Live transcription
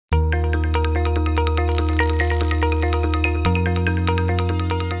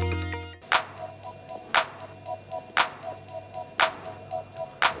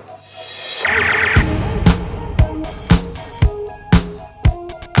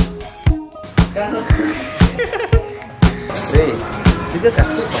ఇదే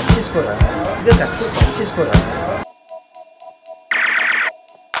కష్టం పని చేసుకోరా, ఇదే కష్టం పని చేసుకోరా.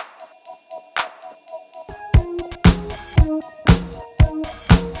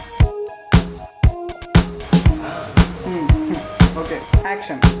 Okay,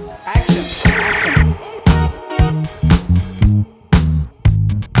 action action action.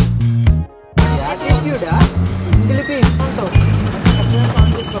 యాటిట్యూడా ఇంగిలిపి ఇస్తుంటావు.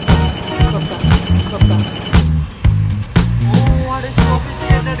 What is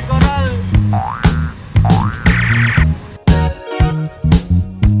sophisticated coral?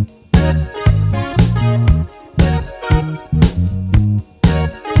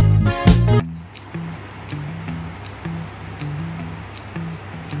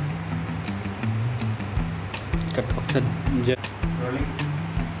 Cut oxide. Rolling.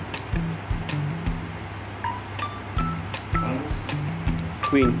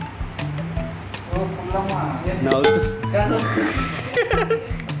 Queen. Oh, pullama. Now.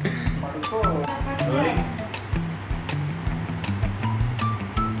 Rolling.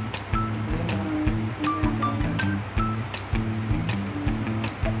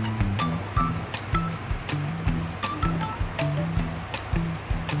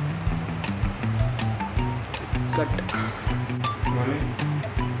 Cut. Rolling.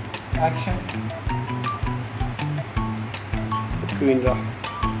 Action. Queen raw.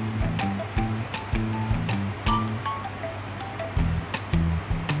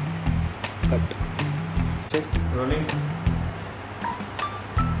 Cut. Check. Rolling.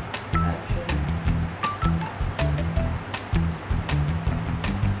 Action.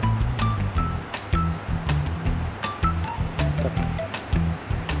 Cut.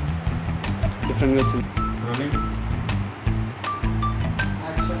 Different ways. Rolling.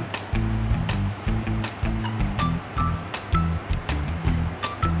 Action.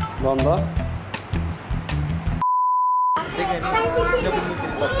 Bonda.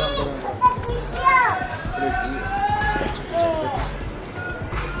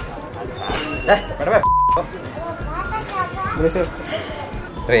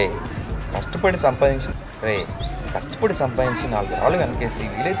 రే కష్టపడి సంపాదించిన 4 రాళ్ళు వెనకేసి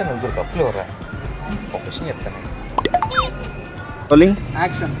వీలైతే 4 కప్పులు ఎవరా. ఒక విషయం చెప్తాను. Rolling.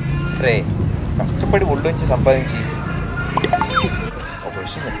 Action. రే కష్టపడి ఒళ్ళొంచి సంపాదించి ఒక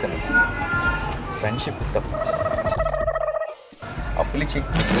విషయం చెప్తాను. ఫ్రెండ్షిప్ తప్పు, అప్పులు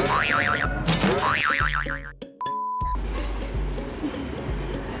check.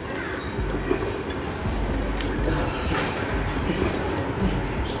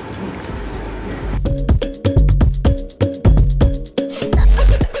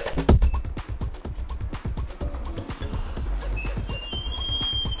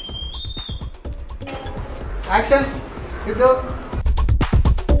 Action. Sidhu.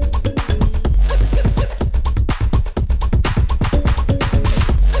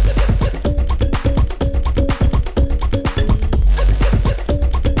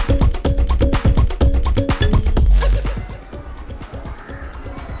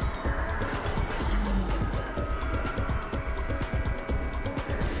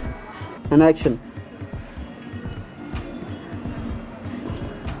 And action.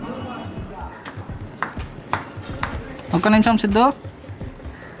 ఒక్క నిమిషం సిద్ధు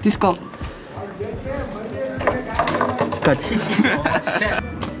తీసుకో. కట్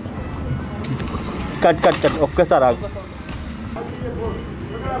కట్ కట్ కట్ ఒక్కసారి ఆగు.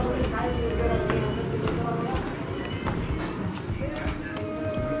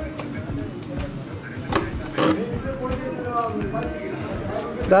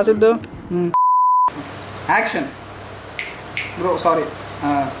 దా సిద్ధు. యాక్షన్ బ్రో, సారీ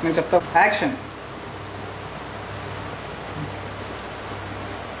నేను చెప్తా. Action.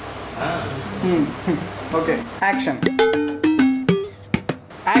 Okay, action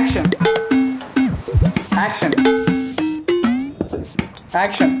action action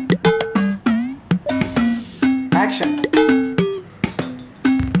action action.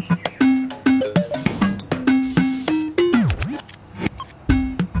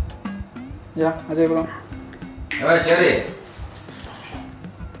 Yeah Ajay bro.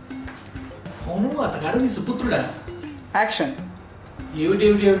 అవును, అతగాడు నీ సుపుత్రుడా? యాక్షన్.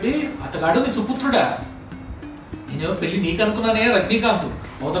 ఏమిటి అతగాడు నీ సుపుత్రుడా? నేనేమో పెళ్లి నీకు అనుకున్నానే రజనీకాంత్.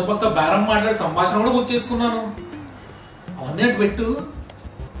 అవతల పక్క బేరం మాట్లాడి సంభాషణ కూడా పూర్తి చేసుకున్నాను. అవన్నీ అటు పెట్టు.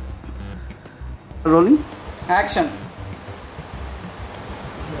 రోలింగ్. యాక్షన్.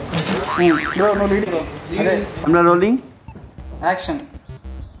 బ్రో నువ్వు లీడ్ బ్రో. అదే ఐమ్ రోలింగ్. యాక్షన్.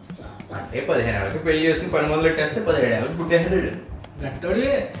 అంటే 15 ఏళ్ళకి పెళ్లి చేసుకుని పని మొదలు పెట్టేస్తే 17 ఏళ్ళకి పుట్టేసాడు. గట్టోడి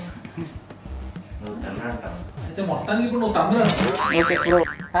అయితే మొత్తానికి ఇప్పుడు నువ్వు తండ్రి. Okay bro.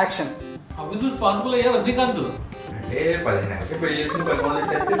 Action. How is this possible అయ్యా రజనీకాంత్? అంటే 15 ఏళ్ళకి పెళ్లి చేసుకుని 10 మంది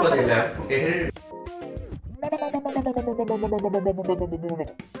అంటే 10 ఏళ్ళ పుట్టేసాడు.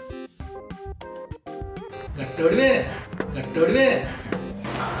 గట్టోడివే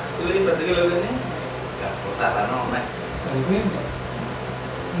ఆస్తులు పెద్దగా లేవు కానీ చాలానే ఉన్నాయి. సరిపోయింది.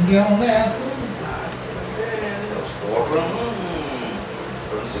 ఇంకేమున్నాయి ఆస్తులు? స్కూటర్ను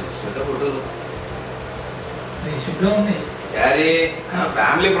 2 స్మిత ఫోటోలు శుభ్రం ఉన్నాయి. సరే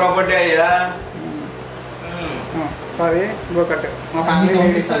ఫ్యామిలీ ప్రాపర్టీ అయ్యా. సారీ ఇంకో కట్. మా ఫ్యామిలీ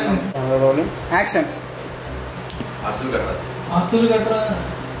రోలింగ్ యాక్షన్. ఆస్తులు కట్టరా? ఆస్తులు కట్టరా?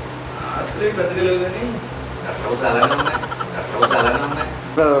 ఆస్తులు పెద్దగా లేవు కానీ కట్టవు చాలానే ఉన్నాయి.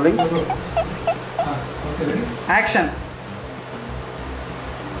 Rolling action.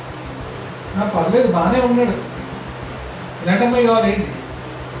 పర్లేదు బాగానే ఉన్నాడు. ఇలాంటి అమ్మాయి కావాలి ఏంటి?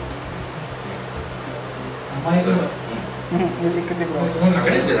 అమ్మాయి కూడా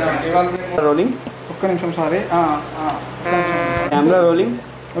రోలింగ్. ఒక్క నిమిషం sorry. Camera rolling.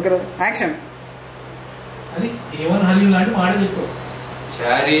 Okay action. అది ఏమని హలీం లాంటి మాట చెప్పు.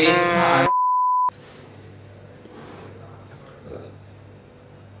 సరే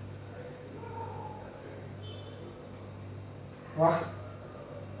వా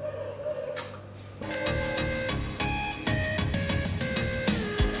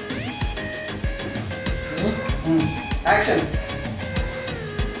యాక్షన్.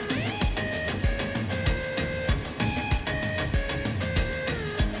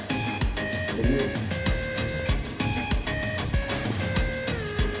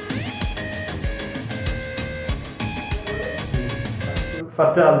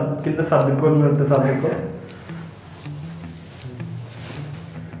 ఫస్ట్ కింద సర్దుకొని సర్దుకో.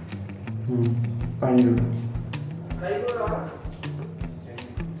 పైన చూడు.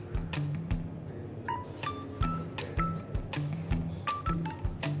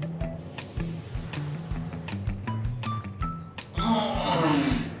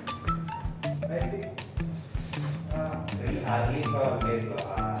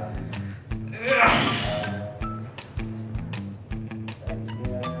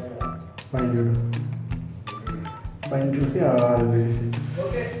 పైన చూడు. పైన చూసి వేసి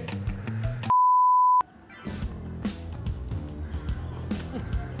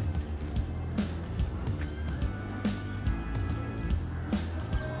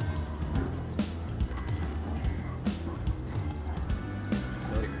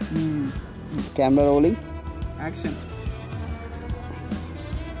కెమెరా రోలింగ్ యాక్షన్.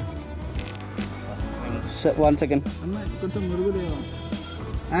 1 సెకండ్. కొంచెం మురుగుదేవా.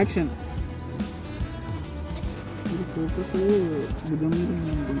 యాక్షన్. ఫోకస్ భుజం మీద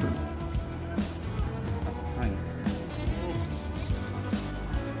అనుకుంటాను.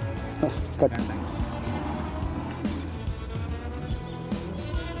 Cut.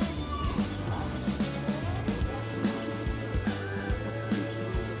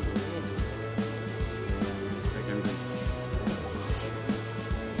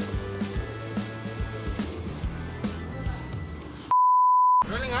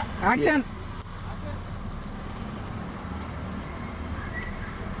 Action.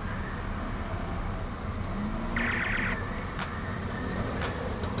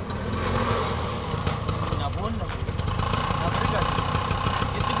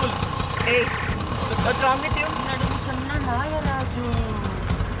 Hey, what's wrong with you?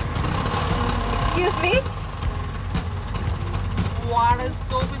 Excuse me? What a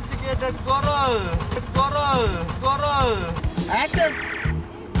sophisticated girl! Action.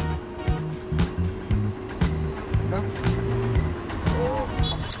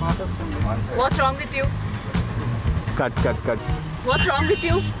 What's wrong with you? Cut. What's wrong with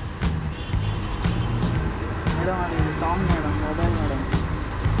you? Madam అది song madam. Mobile madam.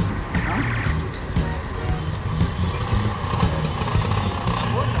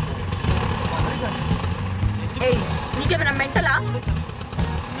 Hey, నీకేమైనా మెంటలా?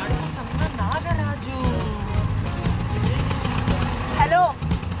 Nagaraju. Hello.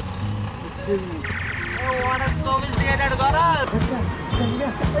 Excuse me. What a sophisticated girl!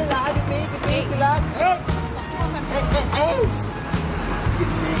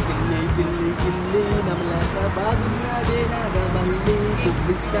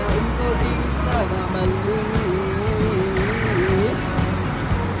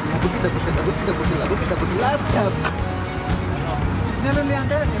 Signal ఉంది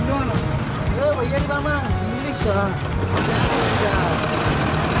అంటే ఎందుకు అను. వయ్యండి బామా English.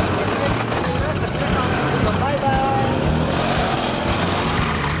 Bye bye.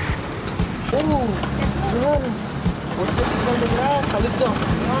 వచ్చే signal దగ్గర కలుద్దాం.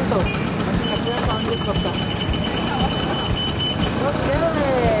 ఏమంటావు? మంచి గట్టిగా సాంగ్ చేసి వస్తా. ఓకే.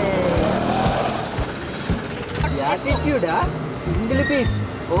 యాటిట్యూడా ఇంగిలి పీస్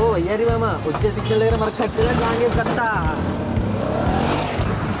ఓ అయ్యారి మామ వచ్చే సిగ్నల్ దగ్గర మరి కరెక్ట్గా జాంగే కట్టా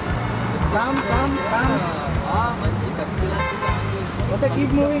మంచి కరెక్ట్గా ఓకే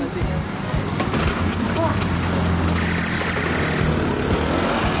కీప్ మూవింగ్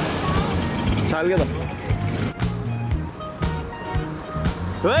చాలు కదా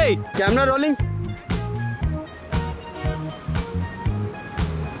ఓయ్ కెమెరా రోలింగ్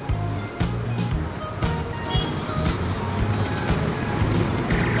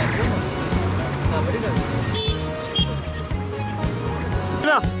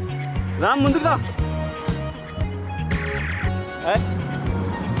రా ముందుకు రా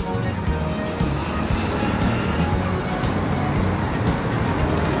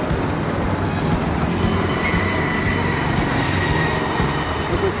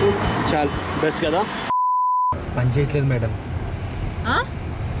చాలు బెస్ట్ కదా పని చేయట్లేదు మేడం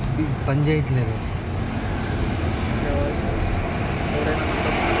పని చేయట్లేదు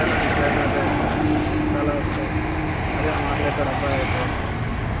చాలా వస్తాయి అదే మాట్లాడతాడు అబ్బాయి అయితే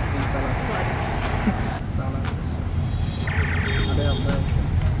చాలా వస్తాయి చాలా వస్తాయి అదే అబ్బాయి అయితే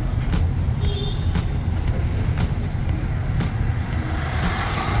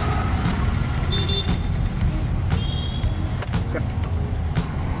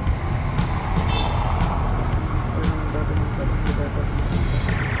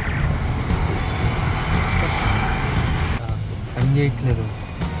పని చేయట్లేదు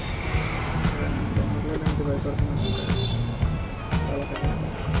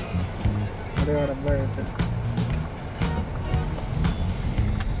అదే వాడు అబ్బాయి అయితే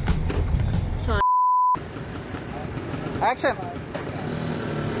యాక్షన్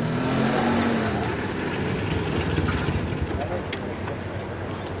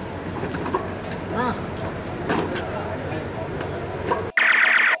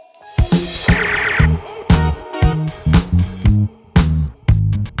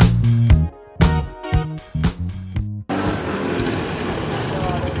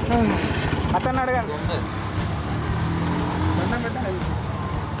అతన్ని అడగండి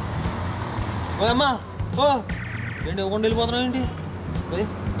ఓ అమ్మా ఓ ఏంటి ఇవ్వకుండా వెళ్ళిపోతున్నావు ఏంటి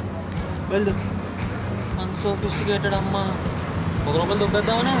వెళ్దు అంత సోఫిస్టికేటెడ్ అమ్మా ₹1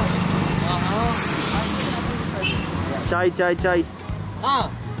 దొబ్బేద్దామనే చాయ్ చాయ్ చాయ్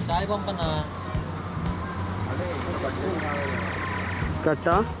చాయ్ పంపన్నా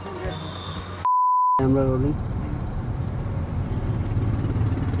కట్టా camera rolling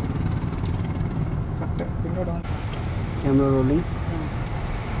camera rolling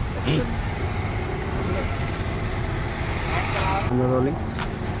camera rolling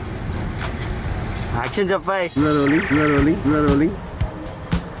action చెప్పాయి camera rolling camera rolling camera rolling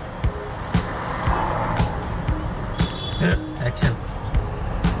action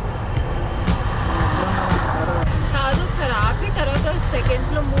కాదు ఒకసారి ఆపి తర్వాత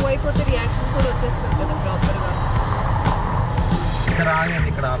సెకండ్స్లో మూవ్ అయిపోతే రియాక్షన్ కూడా వచ్చేస్తుంది కదా ప్రాపర్గా. సరే ఆగండి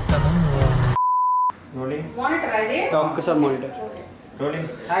ఇక్కడ ఆపుతాను. ఒక్కసారి మానిటర్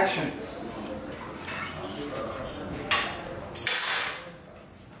యాక్షన్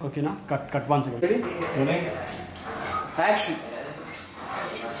ఓకేనా cut cut 1 second action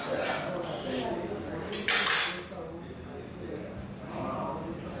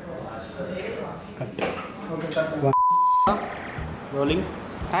cut rolling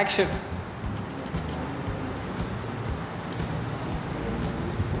action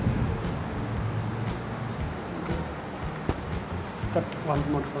cut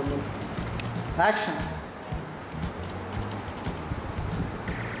 1 more action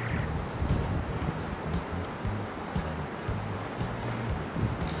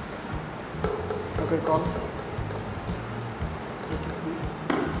okay call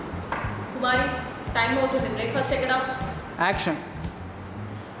కుమారి టైం అవుతుంది, బ్రేక్ఫాస్ట్ ఎక్కడ? Action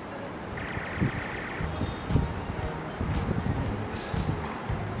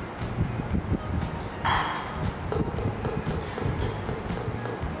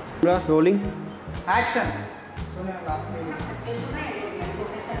rolling action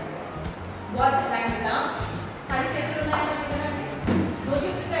What's the time is now? I said to don't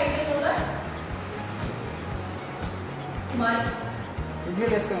you think I didn't know that? Kumar. Idli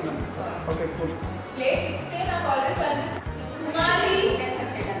చేస్తూ ఉన్నాను. Okay cool Plate ఇస్తే నాకు already కనిపిస్తుంది. కుమారి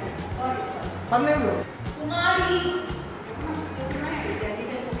పర్లేదు. కుమారి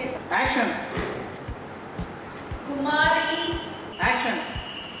action కుమారి action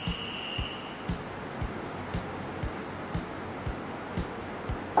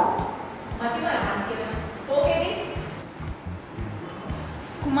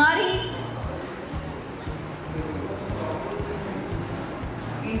కుమారి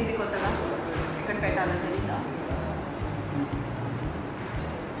ఏంటిది కొత్తగా ఎక్కడ పెట్టాలో తెలీదా?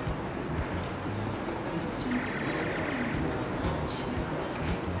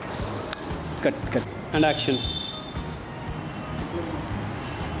 Cut and action.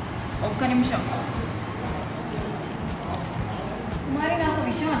 ఒక్క నిమిషం. మరి నాకు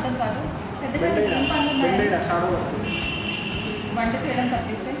విషయం అర్థం కాదు. పెద్ద పెద్ద ఏం పనులు ఉన్నాయి? వంట చేయడం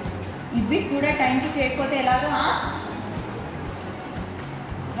తప్పిస్తే ఇవి కూడా టైంకి చేయకపోతే ఎలాగా?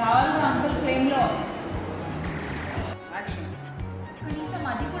 రావాలి అంకుల్ ఫ్రేమ్లో. కనీసం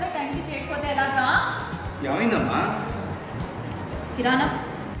అది కూడా టైంకి చేయకపోతే ఎలాగా? ఏమైందమ్మా? కిరాణా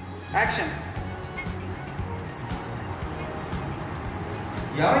యాక్షన్.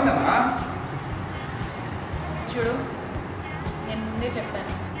 ఏమైందమ్మా? చూడు, నేను ముందే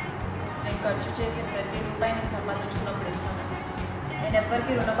చెప్పాను, నేను ఖర్చు చేసే ప్రతి రూపాయి నేను సంపాదించుకున్నప్పుడు ఇస్తాను. నేను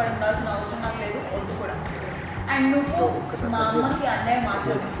ఎవ్వరికి రుణపడి ఉండాల్సిన అవసరం నాకు లేదు, వద్దు కూడా. అండ్ నువ్వు మా అమ్మకి అన్నయ్య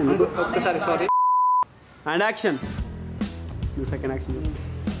మాట్లాడు. ఒక్కసారి sorry. And action. Second action.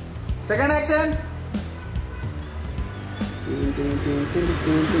 Second action.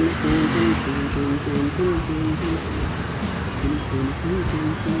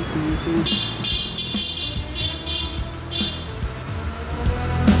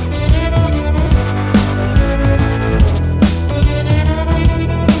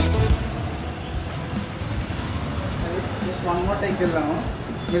 Just one more take వెళ్దాము.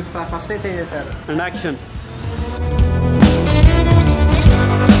 మీరు ఫస్టే చేసేసారు. And action.